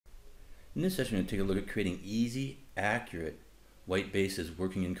In this session, we're going to take a look at creating easy, accurate white bases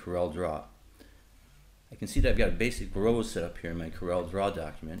working in CorelDRAW. I can see that I've got a basic rows set up here in my CorelDRAW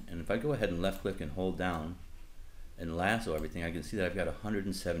document, and if I go ahead and left click and hold down and lasso everything, I can see that I've got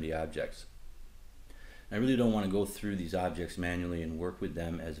 170 objects. And I really don't want to go through these objects manually and work with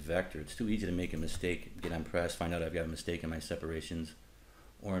them as vector. It's too easy to make a mistake, get unpressed, find out I've got a mistake in my separations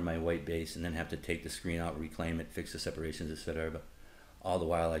or in my white base, and then have to take the screen out, reclaim it, fix the separations, etc. But all the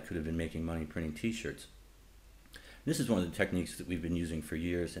while I could have been making money printing t-shirts. This is one of the techniques that we've been using for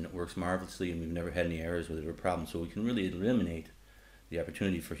years, and it works marvelously, and we've never had any errors with it or problems. So we can really eliminate the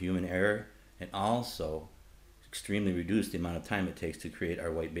opportunity for human error and also extremely reduce the amount of time it takes to create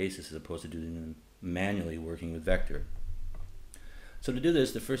our white bases as opposed to doing them manually working with vector. So to do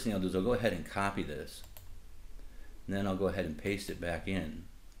this, the first thing I'll do is I'll go ahead and copy this, and then I'll go ahead and paste it back in.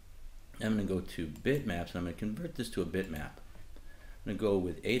 I'm going to go to bitmaps, and I'm going to convert this to a bitmap. I'm going to go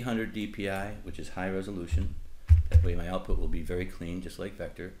with 800 DPI, which is high resolution. That way my output will be very clean, just like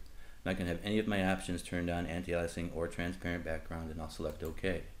vector. I'm not going to have any of my options turned on, anti-aliasing or transparent background, and I'll select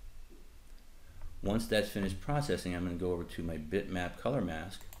OK. Once that's finished processing, I'm going to go over to my bitmap color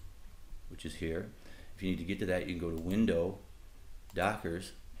mask, which is here. If you need to get to that, you can go to Window,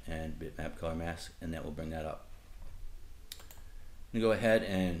 Dockers, and bitmap color mask, and that will bring that up. I'm going to go ahead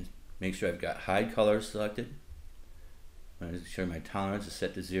and make sure I've got hide colors selected. I'm going to make sure my tolerance is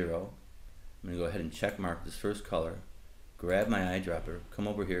set to 0. I'm going to go ahead and check mark this first color, grab my eyedropper, come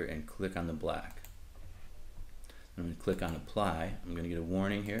over here and click on the black. I'm going to click on apply. I'm going to get a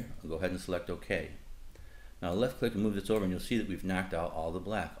warning here. I'll go ahead and select OK. Now I'll left click and move this over, and you'll see that we've knocked out all the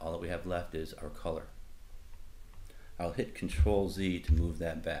black. All that we have left is our color. I'll hit Control Z to move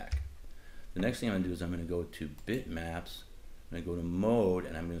that back. The next thing I'm going to do is I'm going to go to bitmaps, I'm going to go to mode,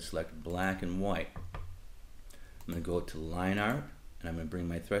 and I'm going to select black and white. I'm going to go to line art, and I'm going to bring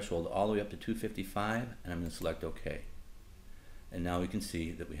my threshold all the way up to 255, and I'm going to select OK. And now we can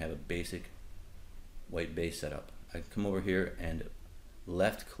see that we have a basic white base setup. I can come over here and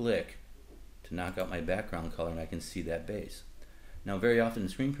left click to knock out my background color, and I can see that base. Now very often in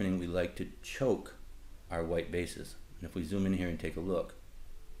screen printing we like to choke our white bases. And if we zoom in here and take a look,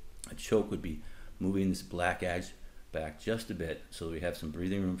 a choke would be moving this black edge back just a bit so that we have some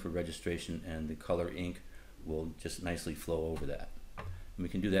breathing room for registration, and the color ink will just nicely flow over that. And we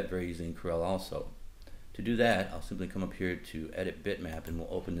can do that very easily in Corel also. To do that, I'll simply come up here to Edit Bitmap, and we'll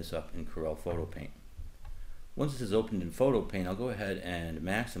open this up in Corel Photo Paint. Once this is opened in Photo Paint, I'll go ahead and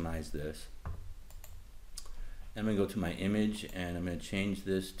maximize this. I'm going to go to my image, and I'm going to change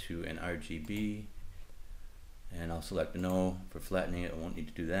this to an RGB, and I'll select no for flattening it. I won't need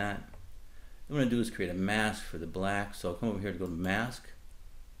to do that. What I'm going to do is create a mask for the black, so I'll come over here to go to Mask,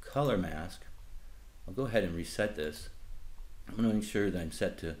 Color Mask. I'll go ahead and reset this. I'm going to ensure that I'm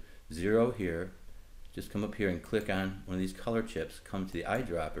set to 0 here. Just come up here and click on one of these color chips, come to the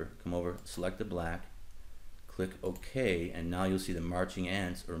eyedropper, come over, select the black, click OK, and now you'll see the marching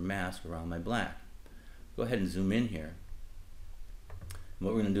ants or mask around my black. Go ahead and zoom in here. And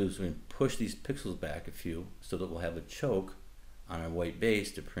what we're going to do is we're going to push these pixels back a few so that we'll have a choke on our white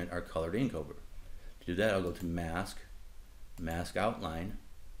base to print our colored ink over. To do that, I'll go to Mask, Mask Outline,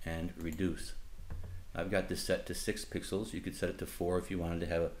 and Reduce. I've got this set to 6 pixels. You could set it to 4 if you wanted to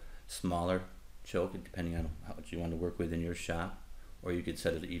have a smaller choke, depending on how much you want to work with in your shop, or you could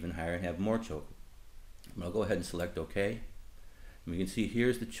set it even higher and have more choke. But I'll go ahead and select OK. And we can see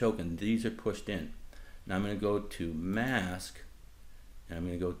here's the choke, and these are pushed in. Now I'm going to go to Mask, and I'm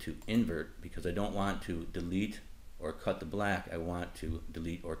going to go to Invert, because I don't want to delete or cut the black. I want to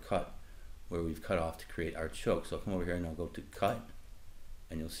delete or cut where we've cut off to create our choke. So I'll come over here and I'll go to Cut,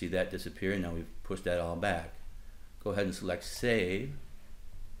 and you'll see that disappear. Now we've pushed that all back. Go ahead and select Save.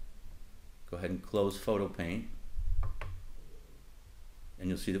 Go ahead and close Photo Paint, and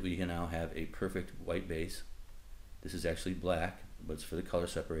you'll see that we can now have a perfect white base. This is actually black, but it's for the color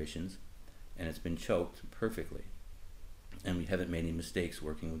separations, and it's been choked perfectly, and we haven't made any mistakes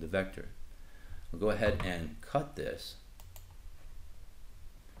working with the vector. We'll go ahead and cut this.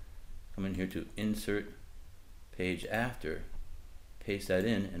 Come in here to Insert Page After, paste that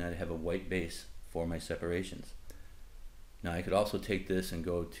in, and I'd have a white base for my separations. Now I could also take this and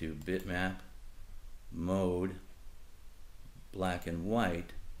go to Bitmap, Mode, Black and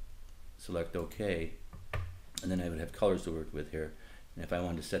White, select OK, and then I would have colors to work with here. And if I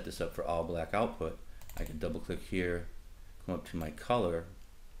wanted to set this up for all black output, I can double click here, come up to my color,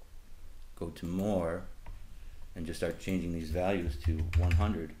 go to More, and just start changing these values to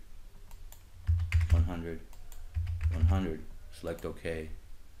 100, 100, 100, select OK,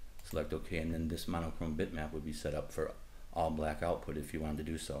 and then this monochrome bitmap would be set up for all black output if you wanted to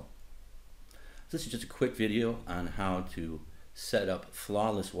do so. So this is just a quick video on how to set up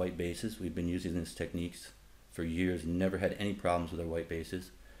flawless white bases. We've been using these techniques for years, never had any problems with our white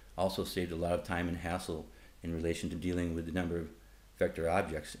bases. Also saved a lot of time and hassle in relation to dealing with the number of vector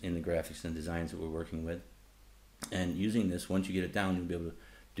objects in the graphics and designs that we're working with. And using this, once you get it down, you'll be able to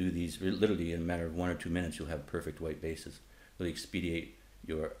do these literally in a matter of 1 or 2 minutes. You'll have perfect white bases. Really expedite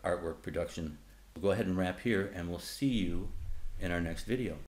your artwork production. We'll go ahead and wrap here, and we'll see you in our next video.